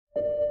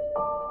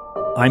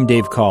I'm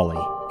Dave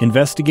Cawley,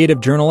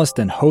 investigative journalist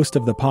and host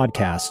of the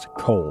podcast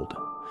Cold.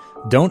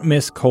 Don't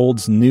miss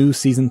Cold's new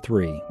Season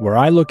 3, where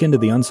I look into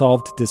the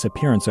unsolved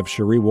disappearance of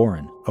Sheree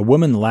Warren, a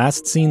woman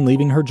last seen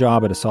leaving her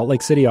job at a Salt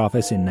Lake City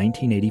office in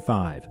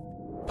 1985.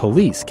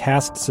 Police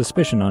cast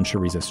suspicion on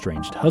Sheree's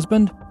estranged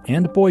husband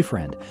and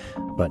boyfriend,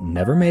 but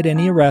never made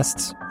any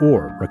arrests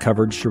or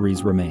recovered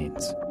Sheree's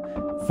remains.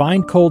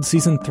 Find Cold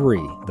Season 3,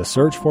 The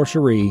Search for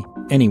Sheree,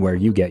 anywhere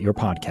you get your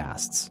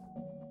podcasts.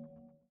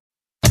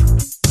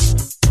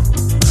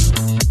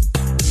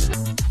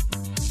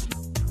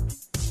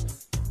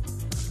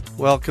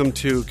 Welcome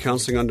to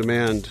Counseling on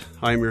Demand.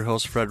 I'm your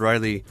host, Fred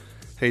Riley.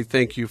 Hey,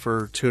 thank you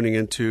for tuning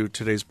into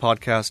today's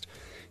podcast.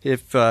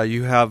 If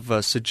you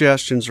have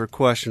suggestions or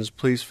questions,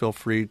 please feel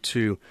free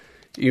to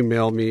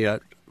email me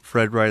at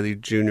Fred Riley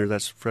Jr.,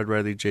 that's Fred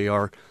Riley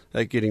Jr.,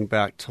 at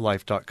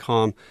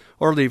gettingbacktolife.com,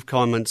 or leave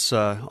comments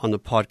on the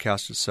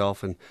podcast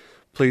itself. And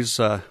please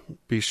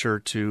be sure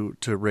to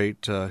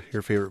rate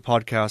your favorite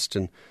podcast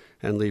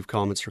and leave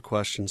comments or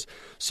questions.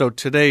 So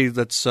today,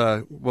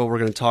 what we're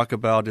going to talk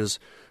about is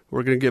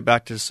we're going to get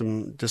back to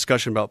some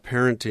discussion about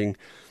parenting.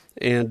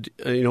 And,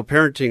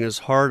 parenting is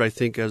hard. I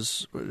think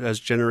as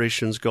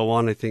generations go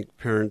on, I think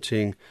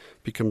parenting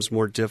becomes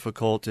more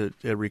difficult. It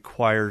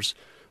requires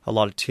a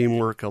lot of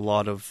teamwork, a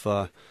lot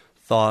of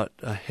thought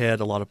ahead,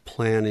 a lot of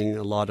planning,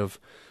 a lot of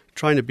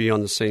trying to be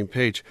on the same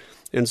page.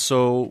 And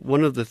so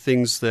one of the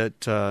things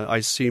that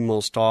I see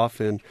most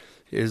often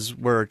is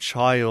where a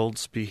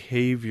child's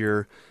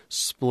behavior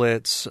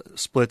splits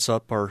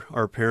up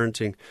our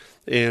parenting.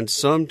 And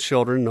some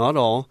children, not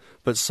all,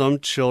 but some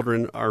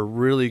children are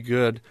really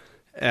good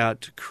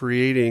at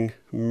creating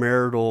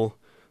marital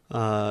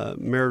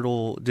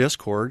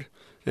discord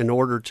in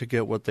order to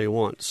get what they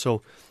want.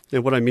 So,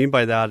 and what I mean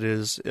by that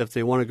is if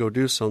they want to go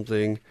do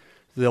something,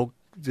 they'll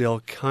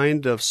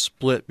kind of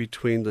split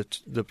between the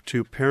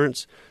two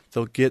parents.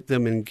 They'll get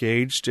them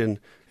engaged in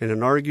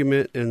an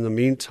argument. In the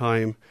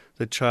meantime,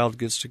 the child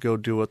gets to go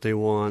do what they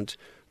want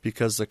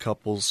because the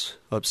couple's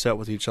upset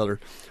with each other.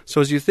 So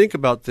as you think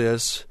about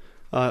this,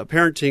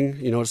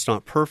 parenting, it's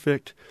not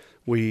perfect.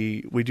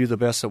 We do the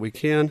best that we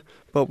can,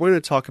 but we're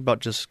going to talk about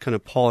just kind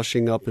of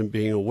polishing up and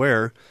being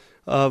aware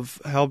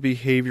of how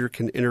behavior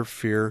can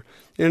interfere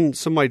and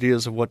some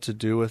ideas of what to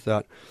do with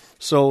that.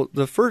 So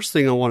the first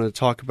thing I want to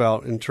talk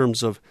about in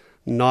terms of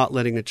not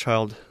letting a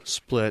child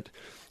split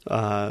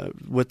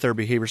with their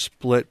behavior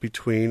split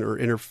between or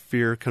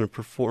interfere, kind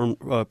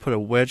of put a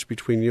wedge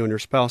between you and your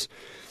spouse,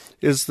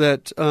 is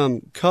that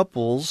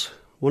couples,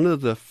 one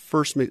of the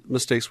first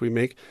mistakes we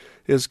make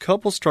is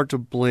couples start to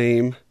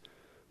blame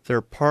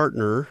their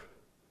partner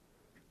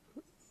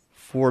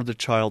for the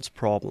child's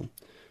problem.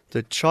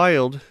 The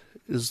child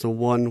is the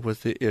one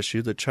with the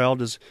issue. The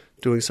child is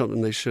doing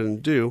something they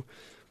shouldn't do.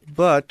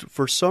 But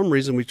for some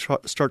reason, we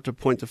start to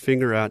point the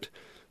finger at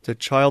the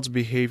child's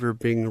behavior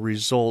being a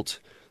result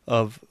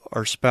of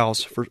our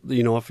spouse.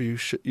 If you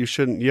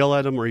shouldn't yell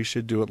at him, or you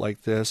should do it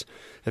like this.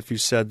 If you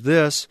said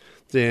this,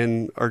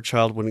 then our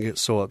child wouldn't get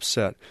so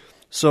upset.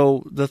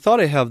 So the thought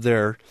I have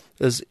there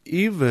is,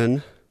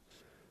 even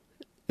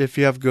if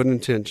you have good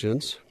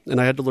intentions,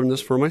 and I had to learn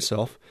this for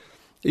myself,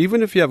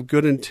 even if you have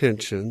good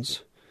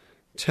intentions,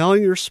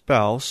 telling your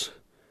spouse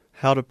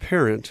how to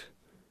parent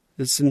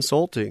is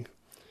insulting.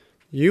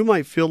 You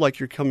might feel like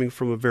you're coming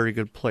from a very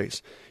good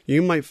place.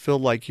 You might feel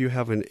like you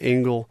have an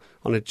angle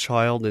on a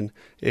child and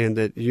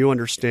that you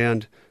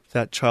understand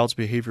that child's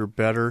behavior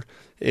better,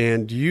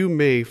 and you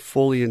may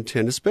fully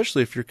intend,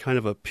 especially if you're kind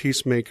of a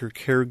peacemaker,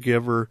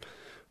 caregiver,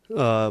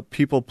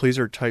 people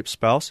pleaser type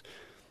spouse,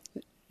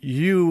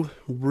 you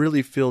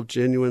really feel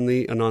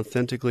genuinely and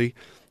authentically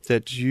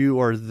that you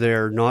are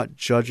there not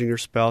judging your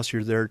spouse,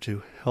 you're there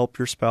to help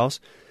your spouse.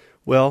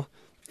 Well,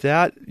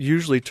 that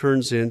usually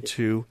turns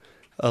into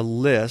a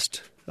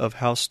list of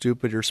how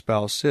stupid your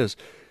spouse is.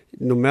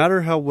 No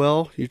matter how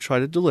well you try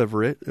to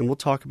deliver it, and we'll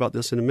talk about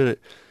this in a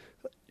minute,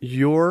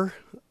 your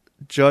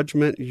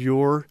judgment,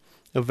 your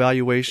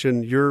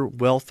evaluation, your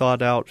well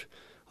thought out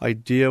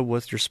idea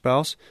with your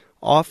spouse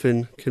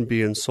often can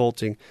be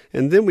insulting.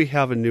 And then we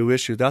have a new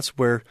issue. That's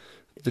where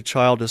the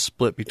child is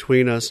split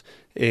between us,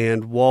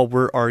 and while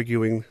we're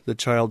arguing, the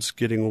child's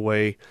getting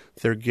away.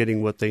 They're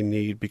getting what they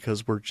need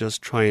because we're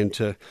just trying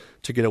to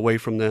get away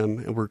from them,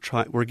 and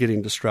we're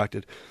getting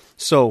distracted.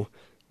 So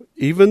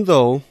even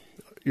though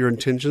your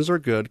intentions are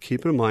good,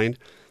 keep in mind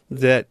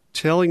that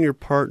telling your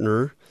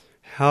partner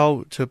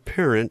how to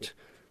parent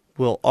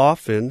will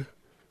often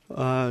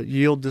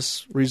yield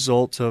this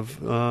result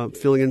of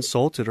feeling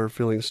insulted or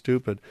feeling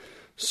stupid.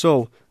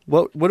 So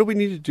what do we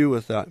need to do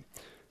with that?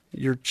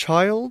 Your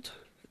child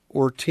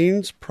or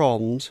teen's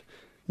problems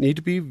need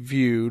to be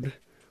viewed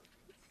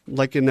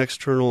like an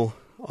external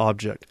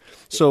object.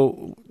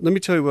 So let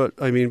me tell you what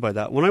I mean by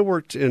that. When I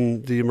worked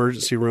in the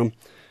emergency room,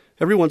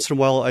 every once in a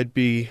while I'd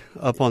be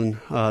up on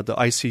the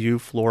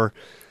ICU floor.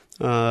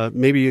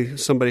 Maybe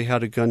somebody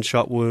had a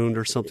gunshot wound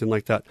or something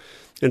like that.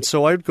 And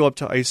so I'd go up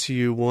to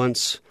ICU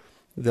once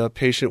the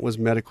patient was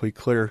medically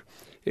clear.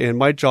 And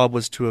my job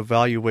was to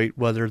evaluate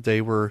whether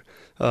they were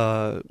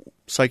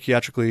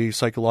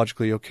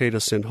psychologically okay to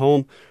send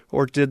home,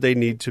 or did they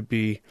need to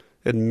be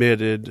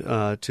admitted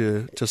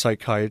to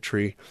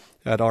psychiatry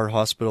at our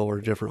hospital or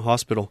a different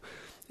hospital?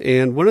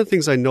 And one of the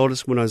things I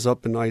noticed when I was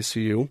up in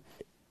ICU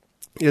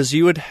is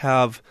you would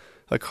have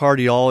a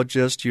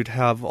cardiologist, you'd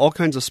have all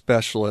kinds of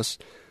specialists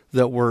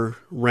that were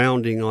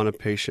rounding on a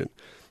patient.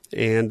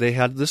 And they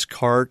had this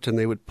cart, and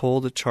they would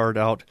pull the chart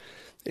out,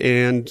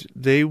 and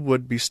they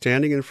would be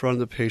standing in front of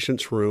the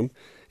patient's room,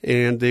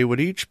 and they would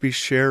each be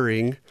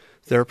sharing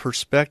their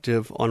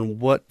perspective on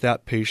what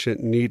that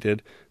patient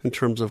needed in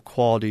terms of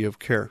quality of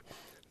care.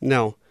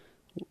 Now,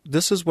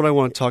 this is what I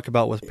want to talk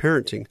about with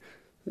parenting.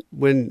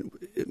 When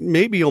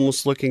maybe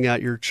almost looking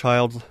at your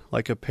child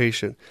like a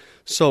patient.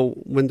 So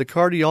when the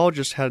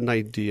cardiologist had an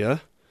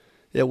idea,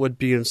 it would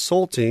be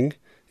insulting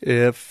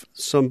if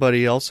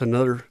somebody else,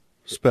 another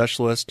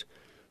specialist,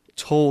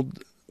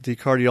 told the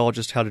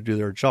cardiologist how to do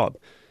their job.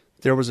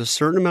 There was a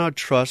certain amount of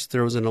trust,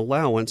 there was an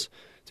allowance,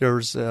 there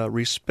was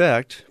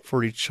respect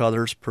for each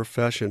other's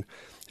profession.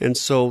 And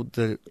so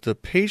the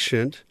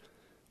patient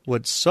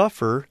would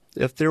suffer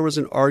if there was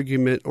an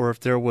argument or if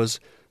there was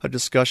a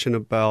discussion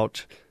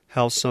about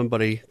how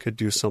somebody could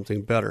do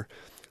something better.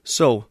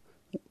 So,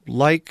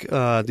 like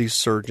these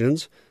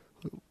surgeons,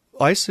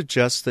 I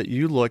suggest that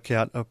you look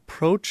at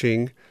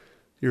approaching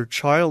your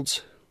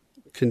child's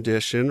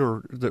condition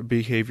or the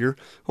behavior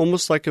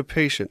almost like a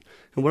patient.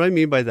 And what I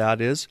mean by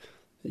that is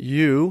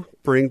you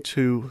bring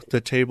to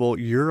the table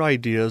your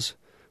ideas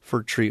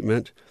for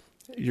treatment.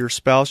 Your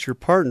spouse, your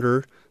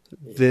partner,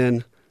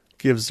 then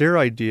gives their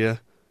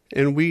idea,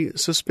 and we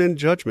suspend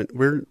judgment.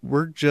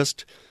 We're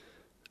just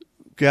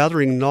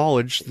gathering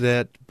knowledge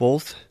that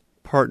both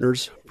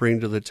partners bring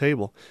to the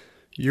table.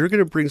 You're going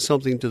to bring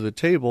something to the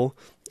table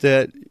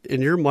that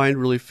in your mind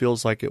really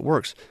feels like it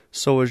works.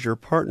 So is your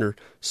partner.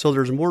 So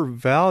there's more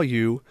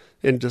value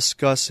in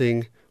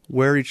discussing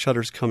where each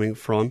other's coming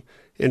from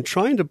and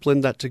trying to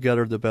blend that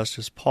together the best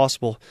as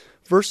possible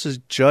versus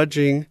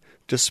judging,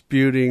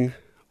 disputing,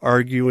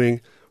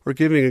 arguing, or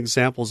giving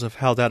examples of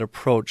how that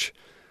approach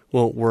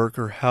won't work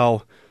or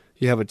how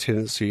you have a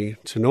tendency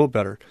to know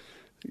better.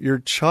 Your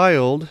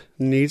child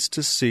needs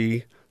to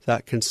see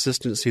that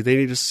consistency. They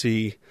need to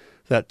see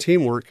that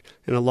teamwork.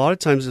 And a lot of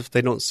times if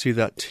they don't see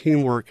that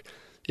teamwork,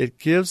 it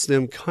gives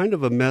them kind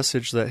of a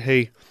message that,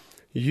 hey,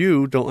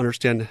 you don't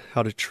understand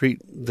how to treat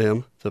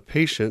them, the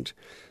patient.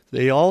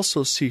 They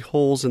also see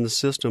holes in the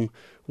system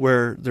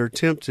where they're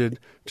tempted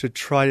to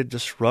try to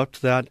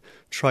disrupt that,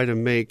 try to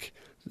make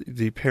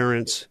the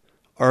parents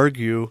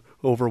argue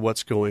over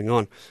what's going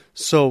on.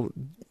 So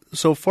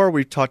far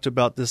we've talked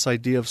about this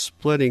idea of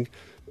splitting,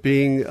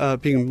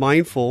 being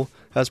mindful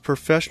as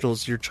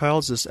professionals. Your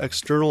child's this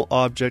external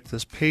object,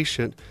 this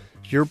patient.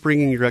 You're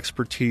bringing your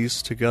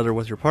expertise together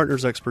with your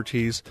partner's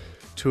expertise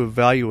to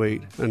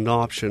evaluate an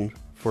option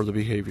for the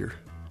behavior.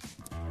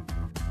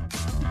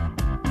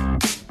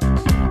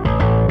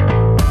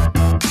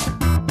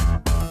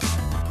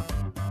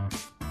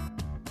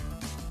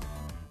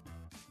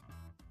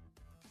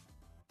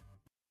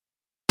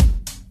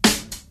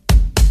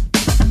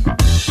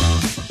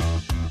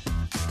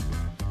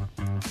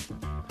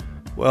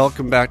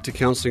 Welcome back to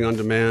Counseling on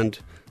Demand.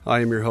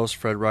 I am your host,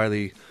 Fred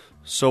Riley.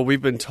 So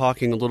we've been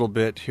talking a little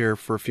bit here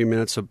for a few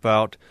minutes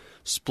about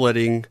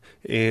splitting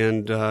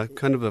and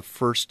kind of a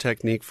first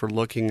technique for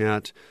looking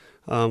at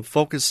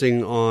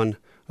focusing on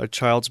a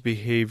child's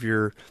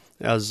behavior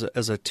as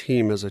a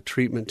team, as a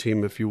treatment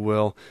team, if you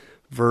will,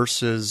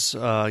 versus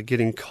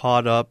getting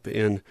caught up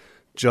in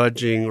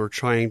judging or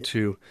trying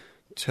to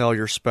tell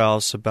your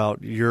spouse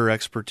about your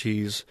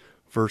expertise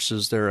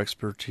versus their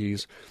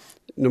expertise.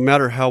 No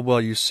matter how well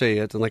you say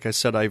it, and like I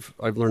said, I've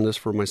learned this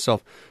for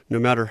myself, no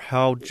matter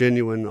how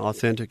genuine,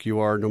 authentic you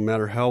are, no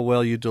matter how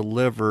well you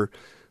deliver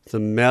the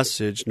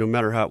message, no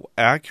matter how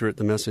accurate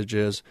the message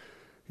is,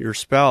 your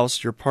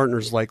spouse, your partner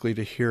is likely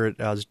to hear it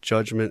as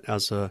judgment,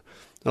 as a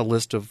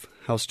list of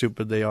how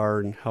stupid they are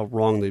and how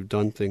wrong they've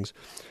done things.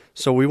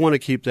 So we want to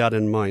keep that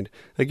in mind.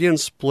 Again,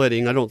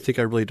 splitting, I don't think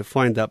I really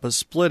defined that, but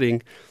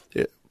splitting,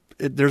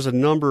 there's a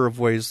number of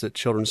ways that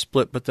children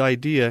split, but the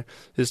idea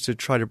is to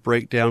try to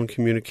break down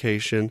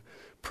communication,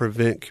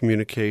 prevent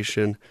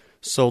communication,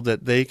 so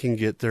that they can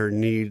get their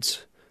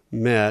needs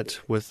met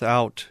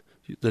without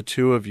the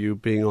two of you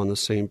being on the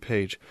same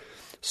page.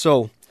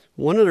 So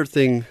one other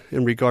thing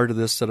in regard to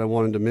this that I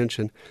wanted to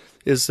mention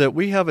is that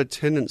we have a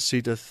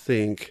tendency to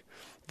think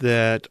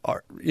that,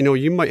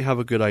 you might have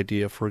a good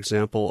idea, for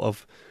example,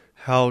 of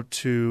how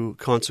to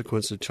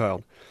consequence a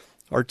child.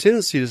 Our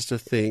tendency is to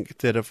think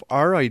that if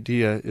our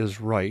idea is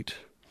right,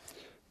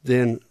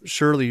 then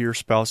surely your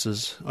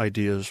spouse's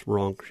idea is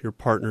wrong, your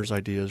partner's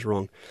idea is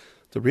wrong.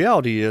 The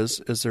reality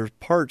is there's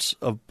parts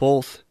of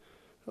both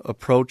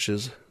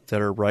approaches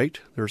that are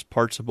right, there's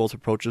parts of both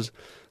approaches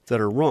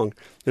that are wrong.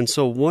 And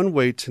so one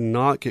way to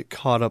not get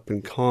caught up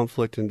in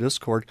conflict and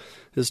discord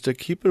is to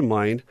keep in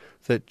mind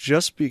that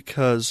just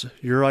because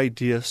your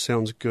idea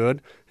sounds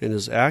good and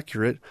is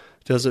accurate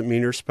doesn't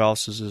mean your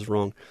spouse's is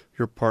wrong,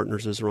 your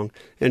partner's is wrong.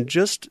 And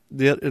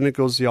it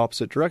goes the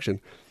opposite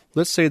direction.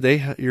 Let's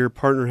say your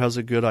partner has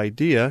a good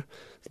idea,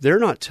 They're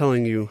not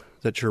telling you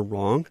that you're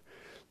wrong.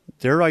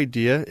 Their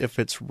idea, if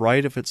it's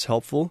right, if it's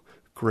helpful,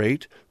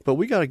 great. But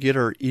we got to get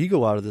our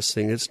ego out of this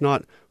thing. It's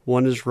not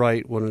one is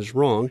right, one is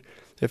wrong.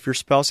 If your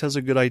spouse has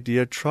a good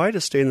idea, try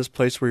to stay in this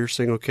place where you're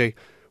saying, okay,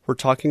 we're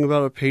talking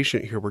about a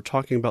patient here. We're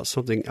talking about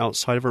something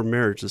outside of our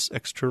marriage, this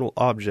external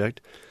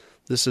object.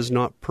 This is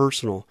not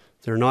personal.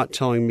 They're not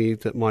telling me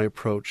that my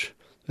approach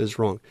is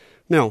wrong.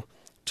 Now,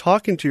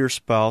 talking to your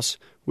spouse,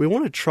 we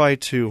want to try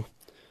to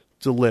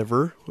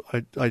deliver.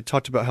 I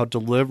talked about how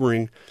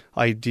delivering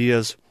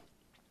ideas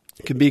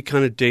can be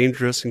kind of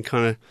dangerous and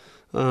kind of,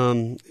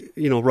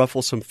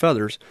 ruffle some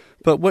feathers.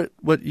 But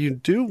what you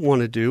do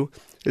want to do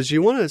is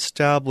you want to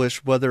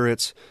establish, whether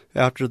it's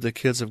after the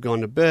kids have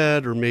gone to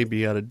bed or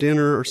maybe at a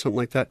dinner or something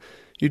like that,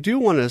 you do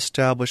want to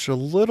establish a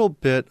little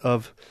bit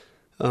of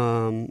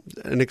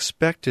an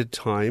expected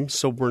time,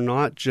 so we're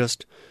not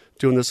just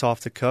doing this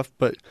off the cuff,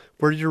 but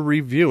where you're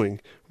reviewing,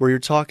 where you're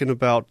talking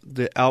about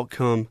the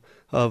outcome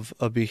of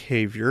a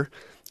behavior.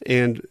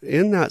 And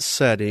in that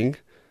setting,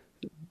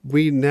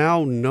 we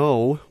now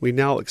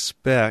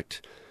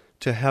expect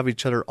to have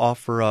each other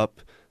offer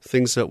up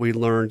things that we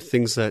learned,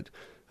 things that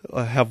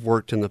have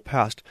worked in the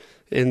past.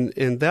 And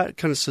that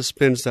kind of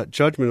suspends that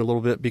judgment a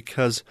little bit,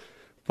 because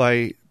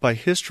by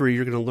history,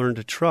 you're going to learn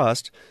to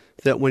trust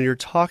that when you're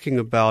talking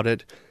about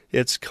it,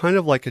 it's kind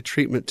of like a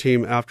treatment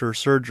team after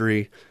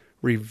surgery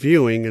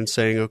reviewing and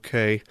saying,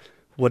 okay,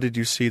 what did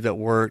you see that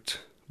worked?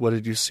 What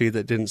did you see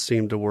that didn't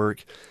seem to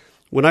work?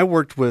 When I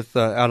worked with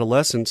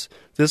adolescents,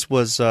 this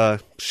was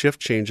shift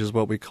change is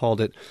what we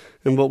called it.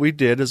 And what we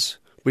did is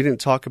we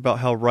didn't talk about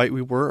how right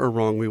we were or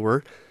wrong we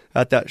were.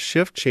 At that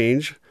shift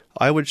change,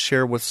 I would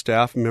share with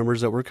staff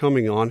members that were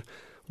coming on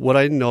what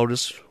I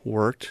noticed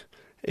worked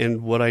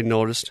and what I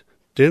noticed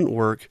didn't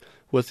work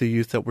with the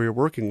youth that we were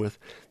working with.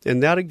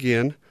 And that,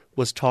 again,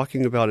 was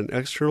talking about an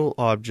external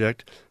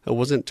object. I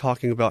wasn't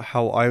talking about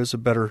how I was a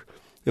better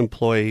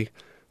employee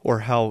or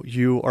how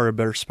you are a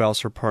better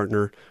spouse or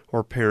partner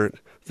or parent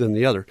than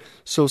the other.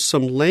 So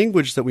some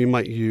language that we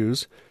might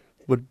use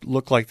would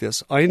look like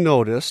this. I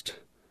noticed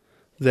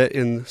that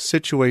in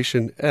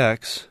situation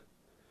X,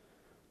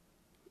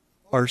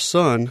 our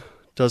son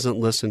doesn't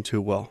listen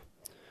too well.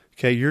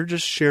 Okay, you're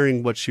just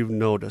sharing what you've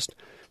noticed.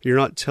 You're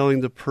not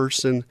telling the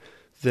person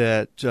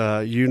that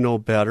you know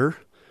better.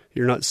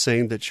 You're not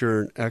saying that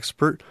you're an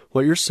expert.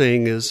 What you're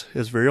saying is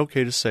very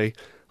okay to say,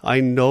 I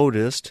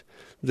noticed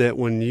that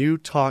when you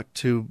talked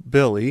to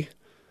Billy,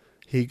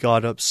 he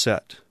got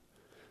upset.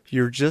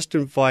 You're just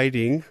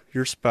inviting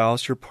your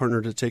spouse, your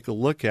partner, to take a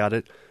look at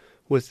it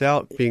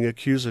without being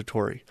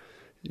accusatory.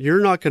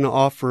 You're not going to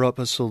offer up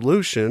a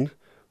solution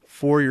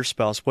for your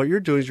spouse. What you're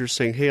doing is you're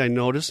saying, hey, I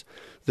noticed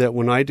that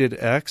when I did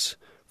X,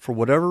 for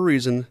whatever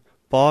reason,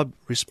 Bob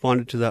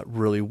responded to that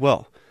really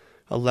well.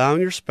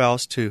 Allowing your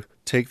spouse to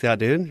take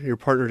that in, your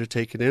partner to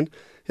take it in.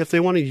 If they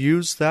want to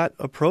use that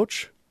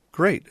approach,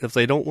 great. If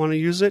they don't want to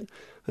use it,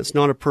 it's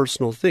not a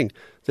personal thing.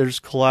 There's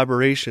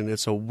collaboration,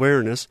 it's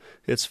awareness,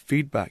 it's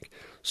feedback.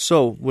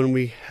 So when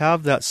we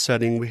have that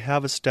setting, we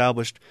have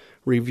established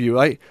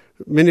review.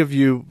 Many of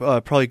you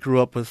probably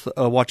grew up with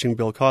watching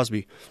Bill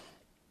Cosby.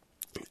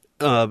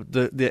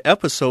 The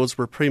episodes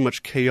were pretty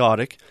much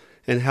chaotic.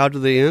 And how do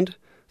they end?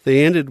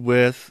 They ended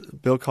with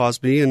Bill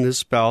Cosby and his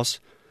spouse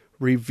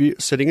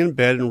sitting in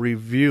bed and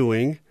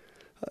reviewing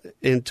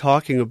and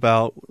talking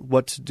about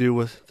what to do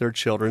with their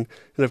children.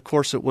 And of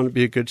course, it wouldn't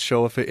be a good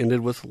show if it ended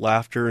with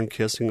laughter and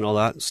kissing and all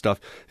that stuff.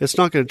 It's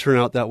not going to turn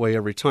out that way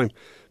every time.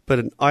 But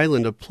an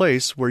island, a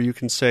place where you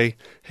can say,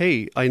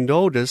 hey, I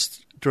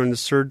noticed during the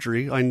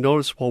surgery, I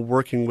noticed while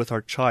working with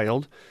our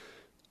child,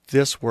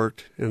 this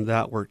worked and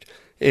that worked.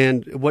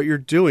 And what you're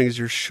doing is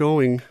you're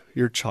showing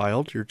your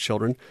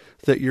children,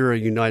 that you're a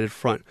united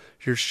front.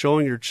 You're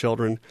showing your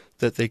children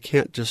that they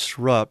can't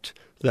disrupt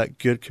that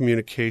good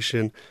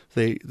communication.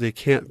 They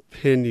can't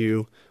pin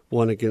you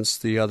one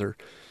against the other.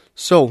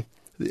 So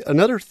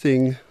another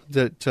thing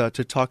that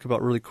to talk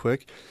about really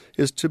quick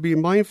is to be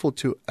mindful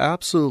to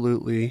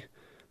absolutely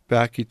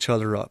back each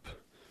other up.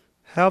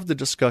 Have the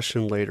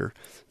discussion later.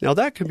 Now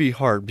that can be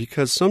hard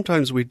because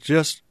sometimes we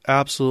just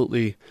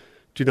absolutely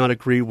do not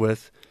agree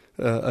with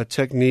a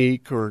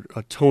technique or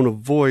a tone of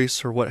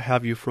voice or what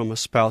have you from a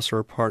spouse or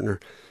a partner.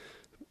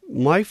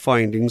 My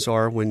findings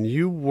are when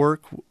you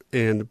work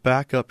and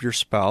back up your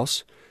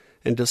spouse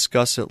and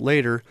discuss it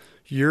later,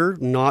 you're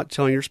not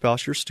telling your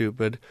spouse you're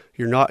stupid.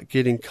 You're not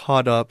getting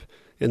caught up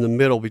in the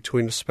middle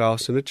between a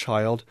spouse and a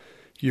child.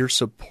 You're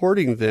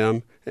supporting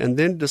them and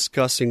then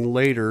discussing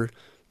later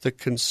the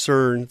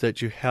concern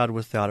that you had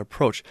with that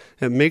approach.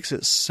 It makes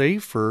it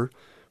safer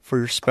for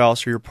your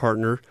spouse or your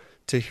partner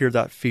to hear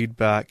that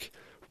feedback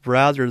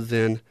rather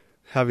than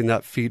having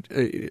that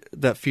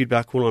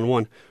feedback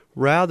one-on-one,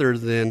 rather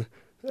than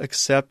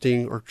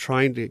accepting or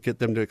trying to get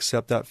them to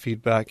accept that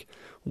feedback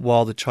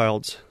while the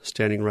child's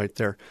standing right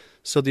there.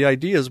 So the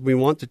idea is we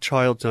want the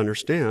child to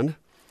understand,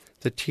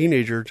 the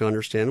teenager to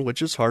understand,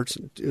 which is hard.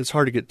 It's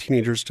hard to get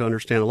teenagers to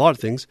understand a lot of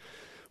things.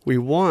 We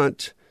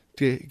want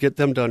to get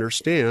them to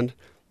understand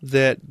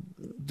that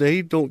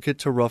they don't get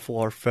to ruffle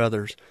our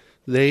feathers.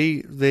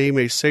 They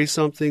may say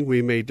something,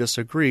 we may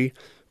disagree,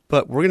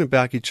 but we're going to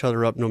back each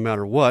other up no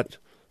matter what,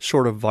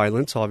 short of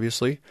violence,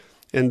 obviously.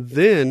 And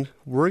then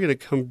we're going to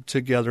come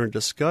together and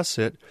discuss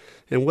it.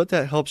 And what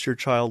that helps your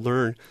child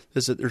learn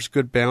is that there's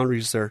good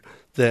boundaries there,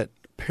 that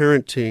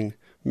parenting,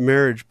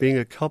 marriage, being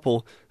a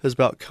couple is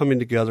about coming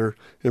together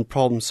and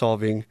problem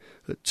solving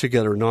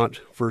together, not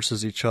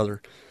versus each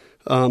other.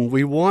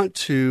 We want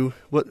to,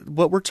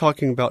 what we're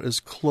talking about is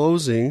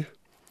closing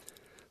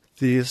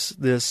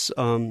this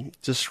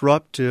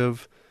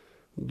disruptive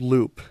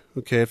loop.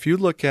 Okay, if you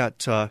look at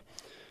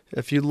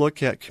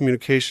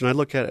communication, I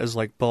look at it as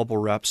like bubble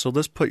wrap. So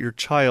let's put your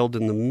child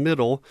in the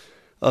middle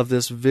of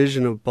this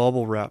vision of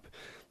bubble wrap.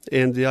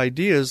 And the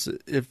idea is,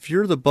 if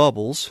you're the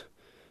bubbles,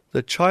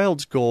 the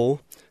child's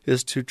goal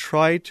is to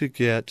try to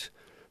get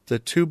the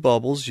two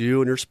bubbles,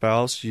 you and your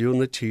spouse, you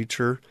and the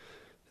teacher,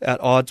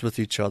 at odds with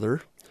each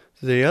other.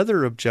 The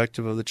other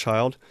objective of the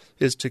child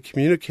is to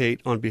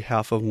communicate on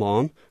behalf of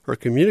mom or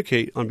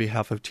communicate on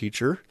behalf of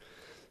teacher,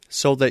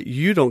 so that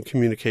you don't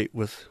communicate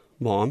with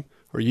mom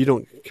or you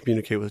don't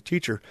communicate with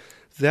teacher.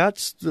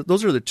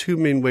 Those are the two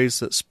main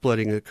ways that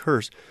splitting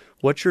occurs.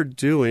 What you're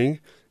doing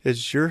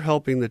is you're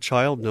helping the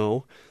child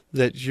know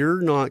that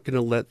you're not going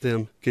to let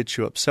them get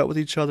you upset with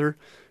each other.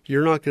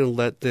 You're not going to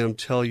let them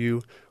tell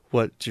you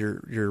what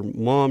your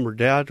mom or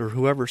dad or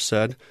whoever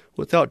said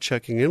without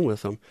checking in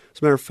with them.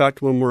 As a matter of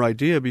fact, one more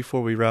idea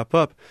before we wrap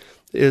up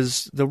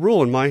is the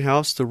rule in my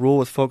house, the rule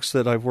with folks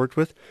that I've worked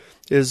with,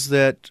 is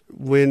that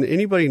when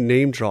anybody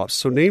name drops,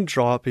 so name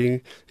dropping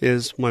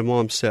is my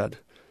mom said,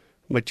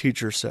 my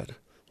teacher said.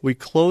 We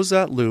close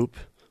that loop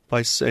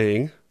by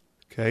saying,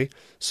 okay,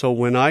 so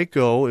when I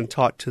go and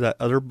talk to that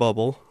other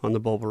bubble on the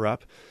bubble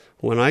wrap,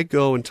 when I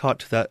go and talk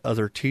to that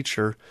other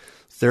teacher,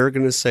 they're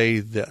going to say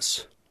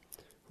this.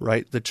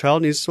 Right? The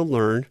child needs to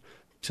learn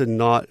to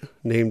not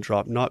name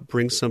drop, not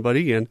bring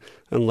somebody in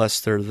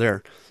unless they're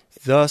there,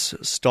 thus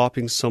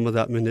stopping some of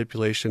that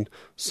manipulation,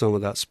 some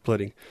of that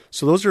splitting.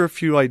 So those are a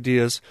few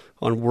ideas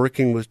on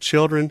working with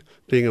children,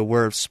 being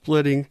aware of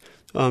splitting,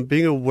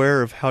 being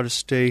aware of how to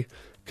stay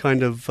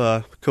kind of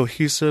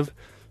cohesive,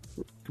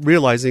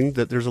 realizing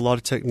that there's a lot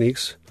of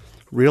techniques,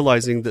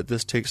 realizing that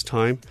this takes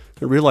time,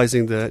 and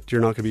realizing that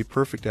you're not going to be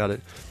perfect at it.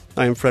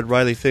 I am Fred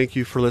Riley. Thank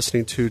you for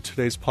listening to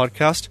today's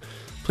podcast.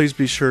 Please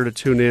be sure to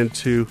tune in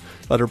to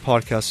other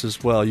podcasts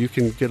as well. You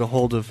can get a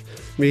hold of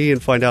me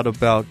and find out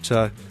about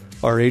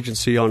our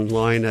agency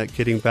online at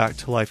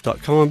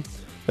gettingbacktolife.com.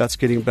 That's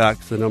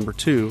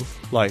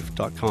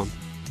gettingback2life.com.